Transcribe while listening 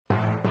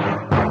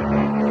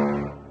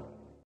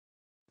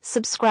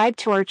Subscribe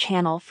to our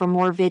channel for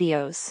more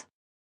videos.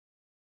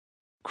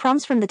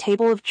 Crumbs from the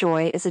Table of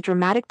Joy is a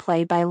dramatic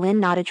play by Lynn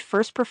Nottage,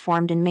 first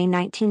performed in May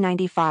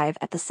 1995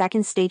 at the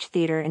Second Stage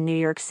Theater in New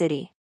York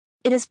City.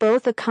 It is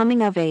both a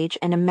coming-of-age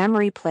and a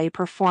memory play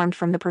performed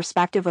from the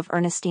perspective of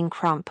Ernestine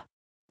Crump.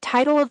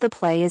 Title of the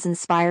play is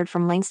inspired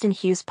from Langston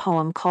Hughes'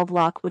 poem called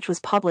Luck, which was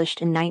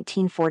published in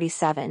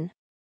 1947.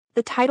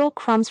 The title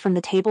Crumbs from the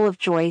Table of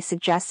Joy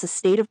suggests a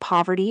state of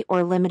poverty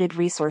or limited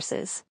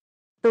resources.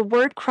 The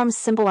word crumbs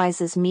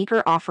symbolizes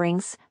meager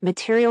offerings,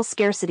 material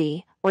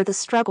scarcity, or the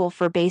struggle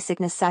for basic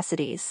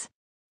necessities,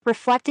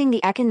 reflecting the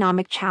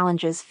economic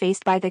challenges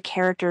faced by the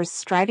characters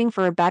striving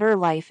for a better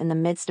life in the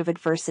midst of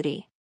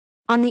adversity.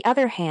 On the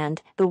other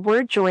hand, the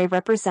word joy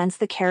represents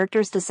the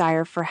character's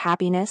desire for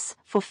happiness,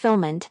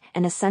 fulfillment,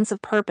 and a sense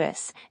of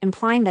purpose,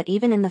 implying that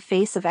even in the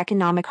face of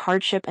economic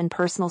hardship and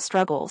personal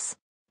struggles,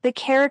 the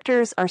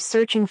characters are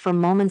searching for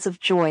moments of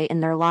joy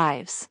in their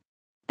lives.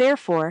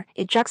 Therefore,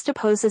 it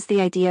juxtaposes the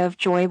idea of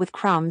joy with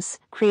crumbs,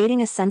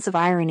 creating a sense of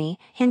irony,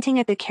 hinting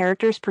at the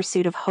character's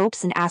pursuit of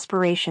hopes and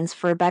aspirations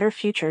for a better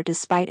future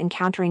despite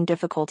encountering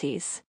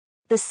difficulties.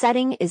 The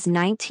setting is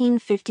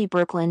 1950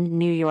 Brooklyn,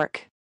 New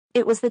York.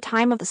 It was the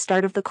time of the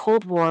start of the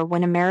Cold War,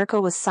 when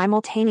America was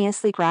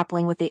simultaneously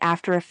grappling with the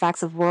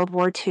after-effects of World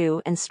War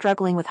II and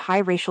struggling with high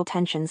racial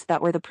tensions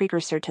that were the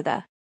precursor to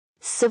the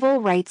Civil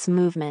Rights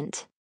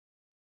Movement.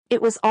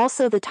 It was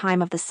also the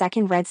time of the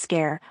Second Red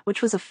Scare,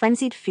 which was a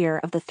frenzied fear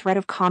of the threat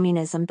of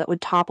communism that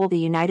would topple the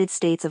United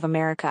States of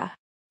America.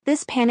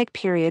 This panic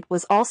period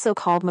was also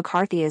called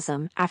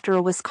McCarthyism, after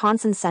a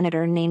Wisconsin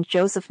senator named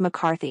Joseph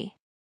McCarthy.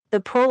 The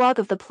prologue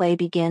of the play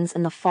begins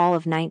in the fall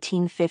of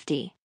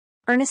 1950.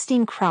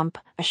 Ernestine Crump,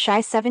 a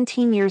shy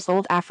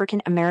 17-year-old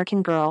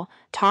African-American girl,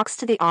 talks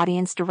to the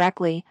audience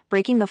directly,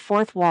 breaking the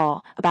fourth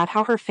wall, about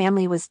how her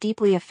family was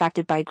deeply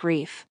affected by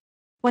grief.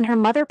 When her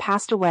mother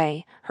passed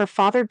away, her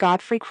father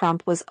Godfrey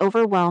Crump was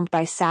overwhelmed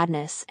by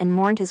sadness and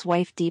mourned his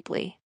wife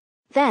deeply.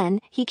 Then,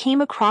 he came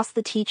across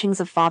the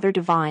teachings of Father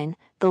Divine,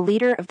 the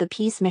leader of the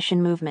Peace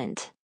Mission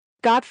movement.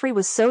 Godfrey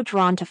was so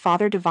drawn to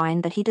Father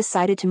Divine that he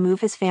decided to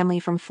move his family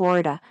from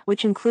Florida,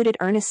 which included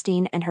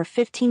Ernestine and her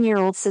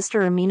 15-year-old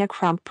sister Ermina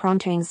Crump, prone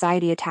to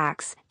anxiety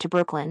attacks, to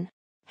Brooklyn.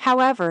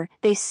 However,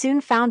 they soon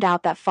found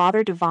out that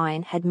Father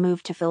Divine had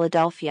moved to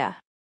Philadelphia.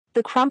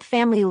 The Crump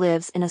family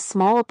lives in a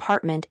small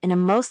apartment in a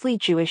mostly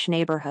Jewish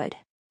neighborhood.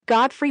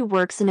 Godfrey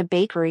works in a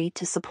bakery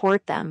to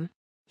support them.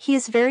 He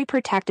is very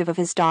protective of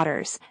his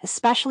daughters,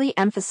 especially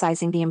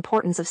emphasizing the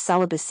importance of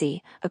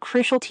celibacy, a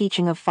crucial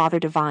teaching of Father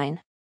Divine.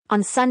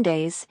 On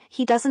Sundays,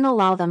 he doesn't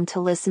allow them to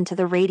listen to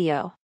the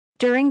radio.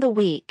 During the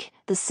week,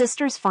 the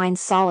sisters find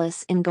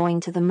solace in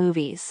going to the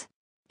movies.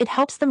 It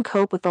helps them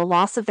cope with the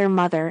loss of their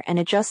mother and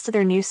adjust to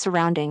their new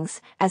surroundings,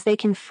 as they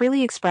can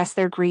freely express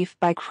their grief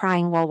by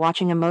crying while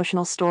watching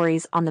emotional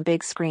stories on the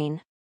big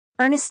screen.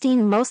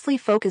 Ernestine mostly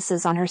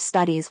focuses on her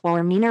studies, while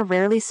Ermina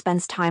rarely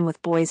spends time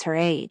with boys her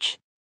age.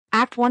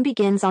 Act 1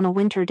 begins on a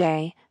winter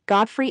day.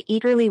 Godfrey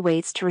eagerly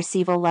waits to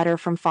receive a letter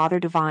from Father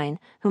Divine,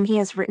 whom he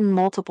has written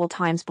multiple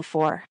times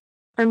before.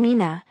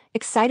 Ermina,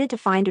 excited to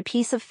find a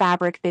piece of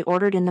fabric they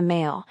ordered in the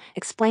mail,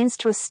 explains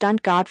to a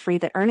stunned Godfrey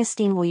that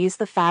Ernestine will use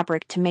the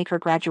fabric to make her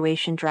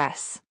graduation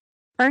dress.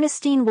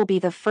 Ernestine will be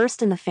the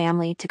first in the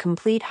family to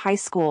complete high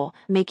school,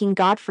 making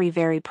Godfrey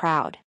very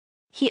proud.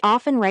 He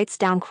often writes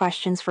down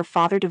questions for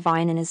Father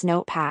Divine in his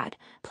notepad,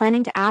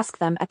 planning to ask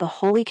them at the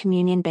Holy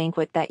Communion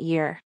banquet that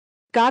year.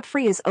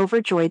 Godfrey is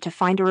overjoyed to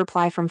find a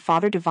reply from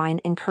Father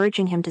Divine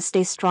encouraging him to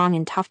stay strong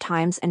in tough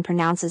times and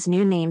pronounces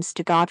new names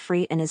to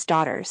Godfrey and his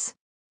daughters.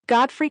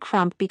 Godfrey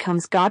Crump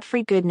becomes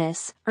Godfrey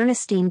Goodness,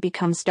 Ernestine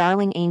becomes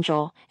Darling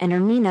Angel, and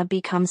Ermina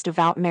becomes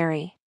Devout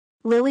Mary.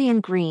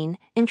 Lillian Green,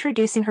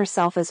 introducing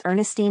herself as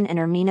Ernestine and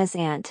Ermina's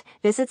aunt,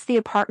 visits the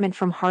apartment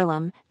from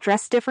Harlem,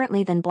 dressed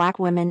differently than black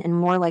women and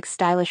more like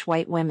stylish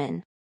white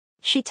women.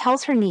 She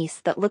tells her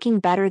niece that looking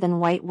better than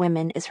white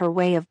women is her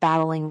way of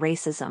battling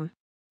racism.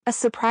 A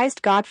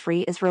surprised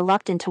Godfrey is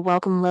reluctant to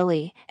welcome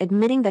Lily,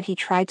 admitting that he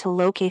tried to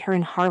locate her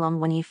in Harlem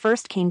when he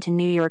first came to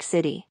New York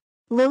City.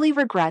 Lily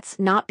regrets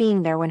not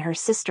being there when her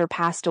sister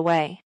passed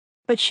away,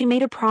 but she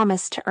made a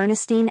promise to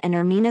Ernestine and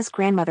Ermina's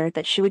grandmother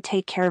that she would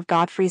take care of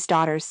Godfrey's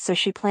daughters, so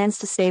she plans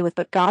to stay with,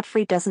 but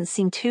Godfrey doesn't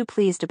seem too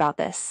pleased about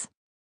this.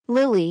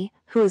 Lily,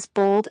 who is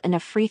bold and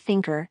a free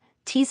thinker,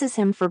 teases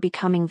him for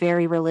becoming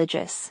very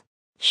religious.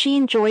 She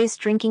enjoys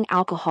drinking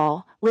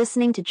alcohol,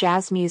 listening to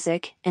jazz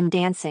music, and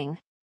dancing.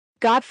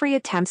 Godfrey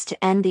attempts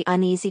to end the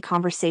uneasy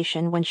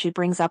conversation when she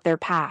brings up their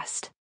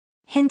past,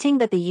 hinting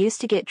that they used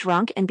to get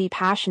drunk and be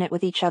passionate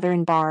with each other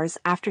in bars,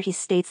 after he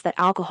states that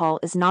alcohol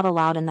is not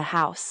allowed in the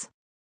house.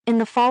 In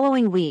the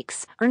following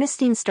weeks,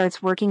 Ernestine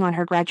starts working on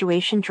her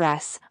graduation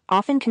dress,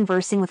 often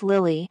conversing with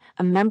Lily,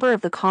 a member of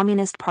the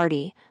Communist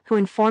Party, who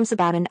informs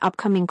about an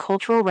upcoming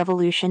cultural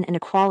revolution and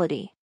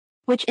equality,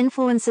 which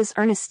influences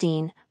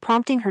Ernestine,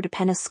 prompting her to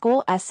pen a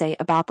school essay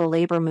about the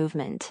labor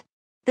movement.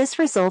 This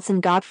results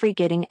in Godfrey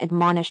getting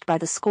admonished by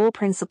the school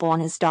principal on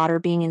his daughter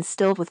being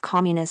instilled with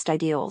communist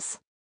ideals.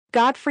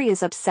 Godfrey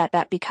is upset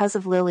that because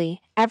of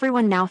Lily,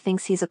 everyone now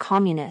thinks he's a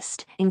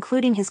communist,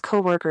 including his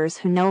co-workers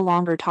who no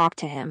longer talk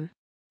to him.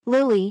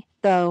 Lily,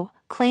 though,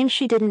 claims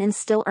she didn't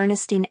instill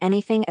Ernestine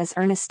anything, as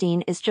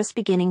Ernestine is just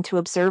beginning to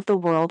observe the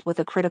world with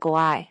a critical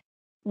eye.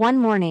 One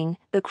morning,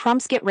 the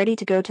Crumps get ready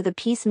to go to the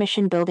Peace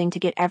Mission building to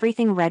get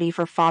everything ready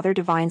for Father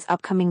Divine's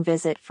upcoming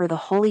visit for the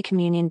Holy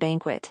Communion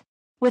banquet.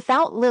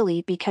 Without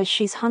Lily because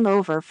she's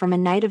hungover from a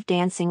night of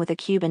dancing with a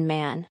Cuban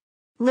man.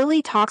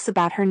 Lily talks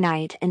about her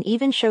night and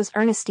even shows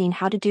Ernestine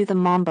how to do the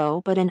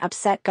mambo, but an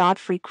upset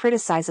Godfrey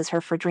criticizes her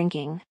for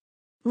drinking.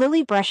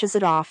 Lily brushes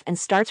it off and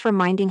starts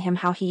reminding him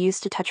how he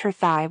used to touch her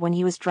thigh when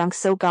he was drunk,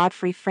 so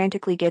Godfrey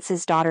frantically gets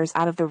his daughters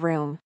out of the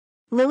room.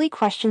 Lily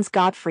questions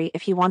Godfrey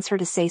if he wants her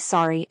to say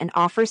sorry and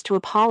offers to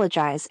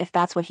apologize if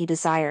that's what he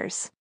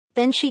desires.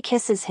 Then she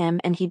kisses him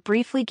and he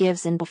briefly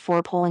gives in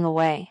before pulling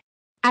away.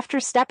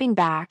 After stepping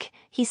back,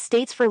 he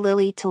states for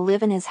Lily to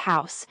live in his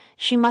house,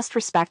 she must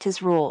respect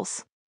his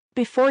rules.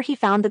 Before he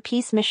found the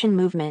Peace Mission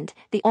movement,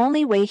 the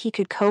only way he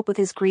could cope with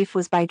his grief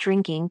was by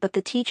drinking, but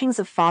the teachings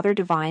of Father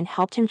Divine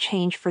helped him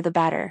change for the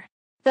better.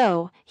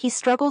 Though, he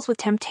struggles with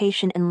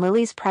temptation in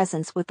Lily's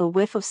presence with the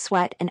whiff of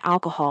sweat and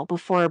alcohol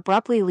before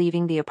abruptly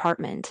leaving the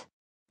apartment.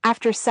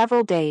 After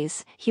several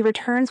days, he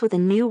returns with a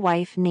new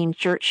wife named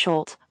Gert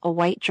Schult, a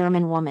white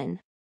German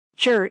woman.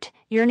 Gert,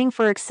 yearning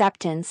for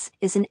acceptance,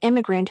 is an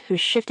immigrant who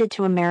shifted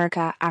to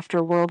America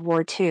after World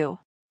War II.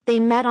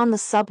 They met on the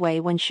subway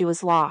when she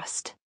was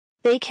lost.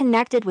 They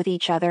connected with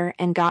each other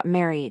and got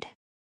married.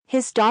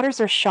 His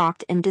daughters are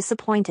shocked and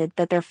disappointed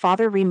that their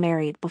father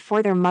remarried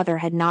before their mother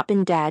had not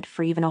been dead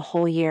for even a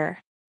whole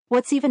year.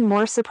 What's even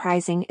more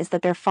surprising is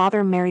that their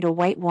father married a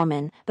white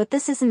woman, but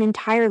this isn't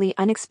entirely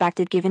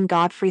unexpected given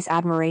Godfrey's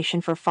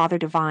admiration for Father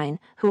Divine,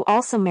 who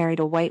also married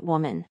a white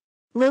woman.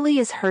 Lily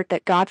is hurt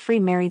that Godfrey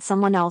married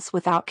someone else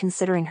without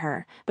considering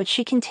her, but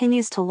she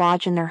continues to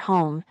lodge in their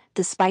home,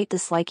 despite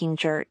disliking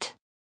Gert.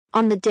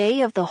 On the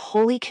day of the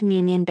Holy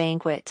Communion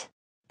banquet,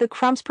 the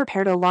Crumps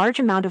prepared a large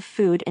amount of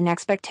food in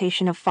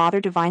expectation of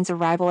Father Divine's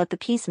arrival at the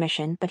Peace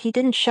Mission, but he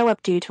didn't show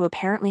up due to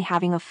apparently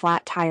having a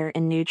flat tire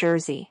in New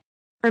Jersey.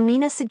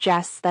 Ermina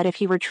suggests that if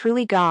he were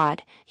truly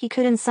God, he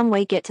could in some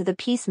way get to the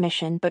Peace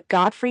Mission, but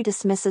Godfrey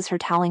dismisses her,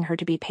 telling her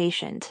to be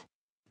patient.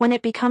 When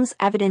it becomes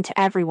evident to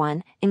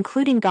everyone,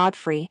 including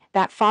Godfrey,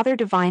 that Father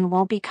Divine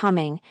won't be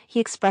coming, he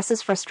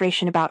expresses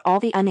frustration about all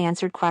the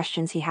unanswered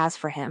questions he has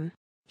for him.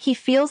 He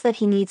feels that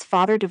he needs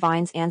Father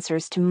Divine's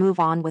answers to move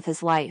on with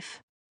his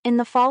life. In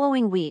the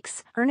following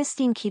weeks,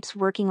 Ernestine keeps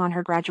working on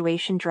her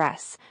graduation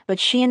dress, but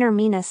she and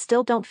Ermina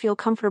still don't feel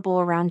comfortable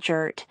around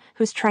Gert,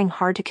 who's trying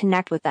hard to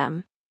connect with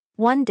them.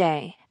 One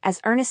day, as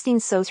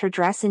Ernestine sews her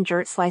dress and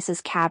Gert slices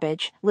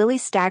cabbage, Lily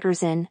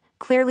staggers in,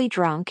 clearly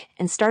drunk,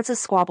 and starts a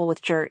squabble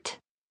with Gert.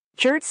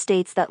 Gert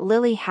states that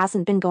Lily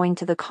hasn't been going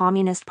to the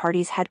Communist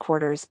Party's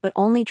headquarters but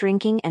only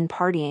drinking and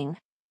partying.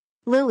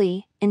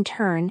 Lily, in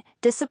turn,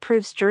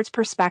 disapproves Gert's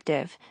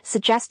perspective,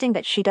 suggesting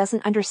that she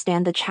doesn't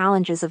understand the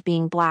challenges of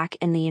being black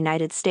in the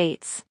United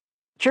States.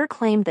 Gert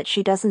claimed that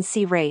she doesn't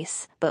see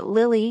race, but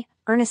Lily,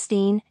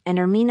 Ernestine, and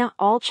Ermina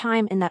all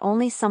chime in that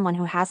only someone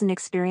who hasn't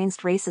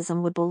experienced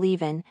racism would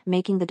believe in,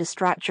 making the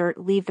distraught Gert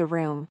leave the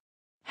room.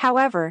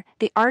 However,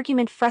 the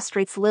argument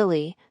frustrates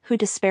Lily, who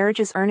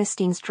disparages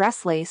Ernestine's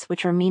dress lace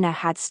which Ermina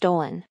had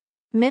stolen.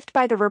 Miffed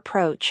by the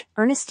reproach,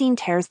 Ernestine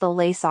tears the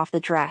lace off the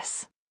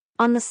dress.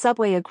 On the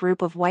subway, a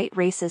group of white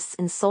racists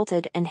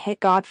insulted and hit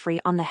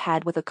Godfrey on the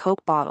head with a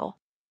Coke bottle.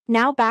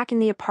 Now back in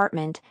the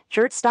apartment,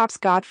 Gert stops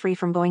Godfrey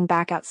from going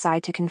back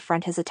outside to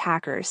confront his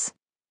attackers.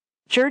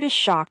 Gert is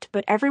shocked,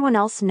 but everyone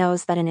else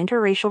knows that an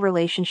interracial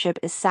relationship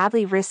is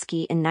sadly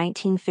risky in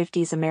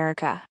 1950s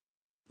America.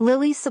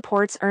 Lily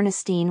supports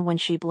Ernestine when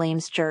she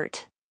blames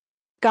Gert.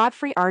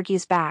 Godfrey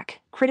argues back,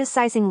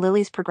 criticizing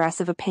Lily's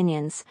progressive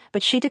opinions,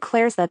 but she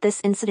declares that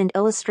this incident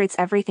illustrates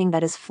everything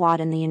that is flawed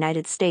in the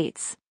United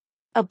States.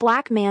 A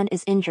black man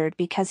is injured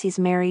because he's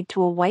married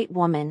to a white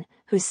woman,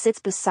 who sits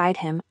beside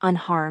him,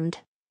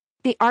 unharmed.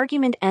 The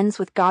argument ends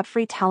with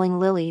Godfrey telling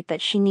Lily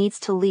that she needs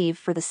to leave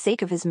for the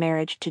sake of his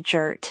marriage to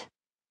Gert.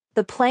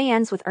 The play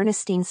ends with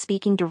Ernestine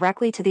speaking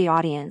directly to the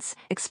audience,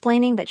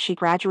 explaining that she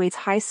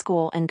graduates high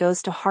school and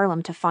goes to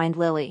Harlem to find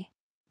Lily.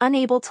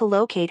 Unable to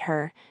locate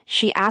her,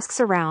 she asks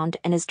around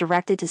and is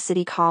directed to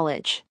City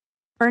College.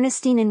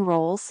 Ernestine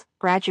enrolls,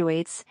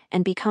 graduates,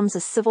 and becomes a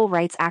civil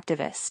rights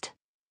activist.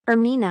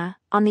 Ermina,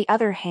 on the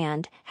other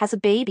hand, has a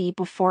baby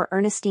before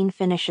Ernestine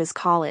finishes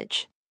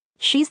college.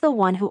 She's the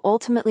one who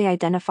ultimately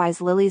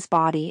identifies Lily's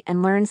body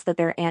and learns that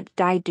their aunt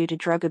died due to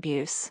drug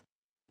abuse.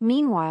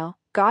 Meanwhile,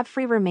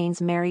 Godfrey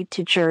remains married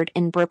to Gert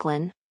in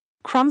Brooklyn.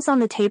 Crumbs on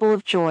the Table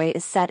of Joy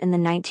is set in the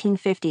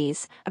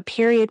 1950s, a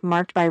period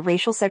marked by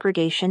racial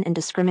segregation and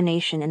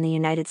discrimination in the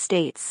United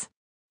States.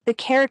 The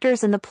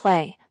characters in the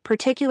play,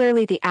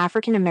 particularly the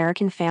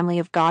African-American family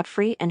of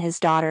Godfrey and his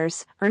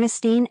daughters,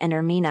 Ernestine and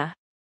Ermina,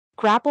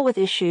 grapple with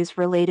issues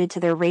related to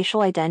their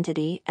racial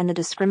identity and the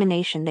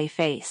discrimination they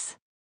face.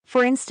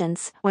 For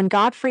instance, when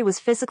Godfrey was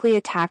physically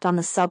attacked on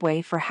the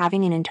subway for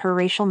having an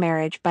interracial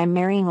marriage by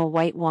marrying a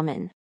white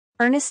woman,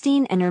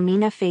 Ernestine and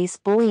Ermina face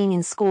bullying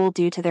in school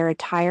due to their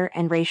attire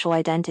and racial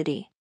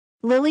identity.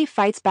 Lily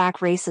fights back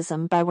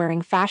racism by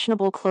wearing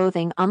fashionable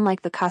clothing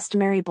unlike the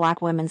customary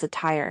black women's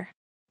attire.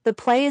 The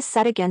play is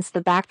set against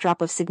the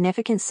backdrop of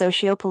significant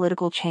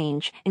socio-political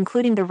change,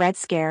 including the Red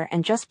Scare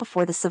and just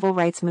before the Civil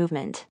Rights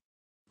Movement.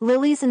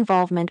 Lily's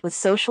involvement with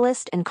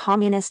socialist and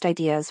communist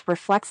ideas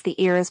reflects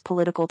the era's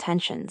political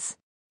tensions.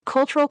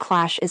 Cultural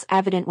clash is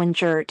evident when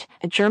Gert,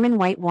 a German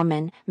white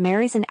woman,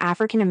 marries an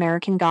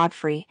African-American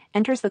Godfrey,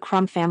 enters the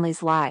Crump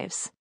family's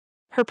lives.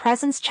 Her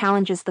presence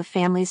challenges the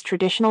family's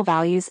traditional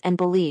values and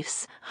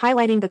beliefs,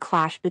 highlighting the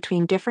clash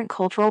between different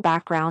cultural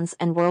backgrounds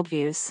and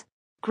worldviews.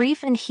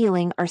 Grief and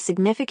healing are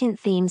significant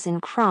themes in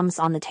Crumbs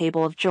on the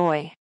Table of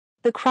Joy.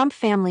 The Crump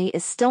family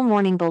is still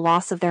mourning the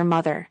loss of their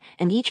mother,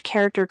 and each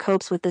character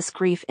copes with this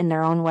grief in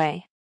their own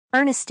way.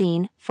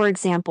 Ernestine, for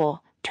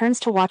example,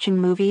 turns to watching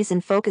movies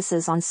and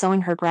focuses on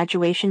sewing her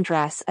graduation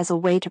dress as a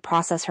way to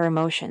process her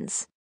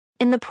emotions.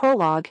 In the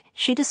prologue,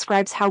 she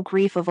describes how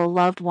grief of a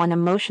loved one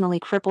emotionally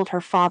crippled her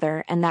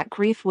father and that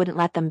grief wouldn't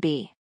let them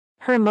be.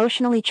 Her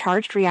emotionally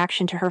charged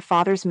reaction to her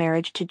father's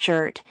marriage to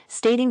Gert,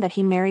 stating that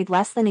he married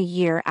less than a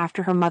year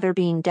after her mother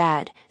being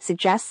dead,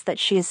 suggests that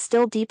she is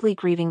still deeply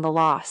grieving the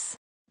loss.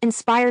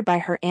 Inspired by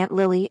her Aunt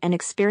Lily and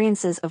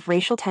experiences of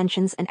racial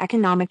tensions and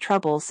economic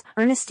troubles,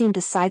 Ernestine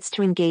decides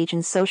to engage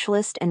in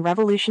socialist and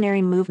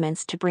revolutionary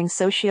movements to bring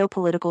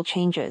socio-political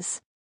changes.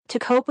 To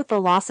cope with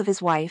the loss of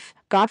his wife,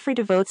 Godfrey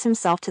devotes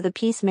himself to the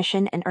peace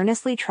mission and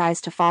earnestly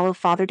tries to follow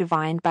Father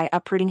Divine by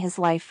uprooting his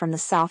life from the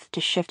South to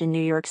shift in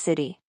New York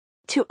City.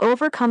 To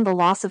overcome the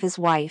loss of his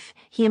wife,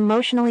 he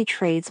emotionally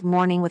trades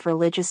mourning with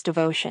religious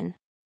devotion.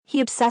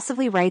 He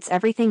obsessively writes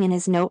everything in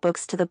his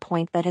notebooks to the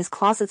point that his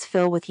closets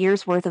fill with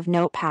years' worth of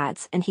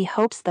notepads, and he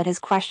hopes that his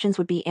questions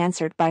would be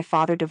answered by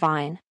Father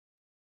Divine.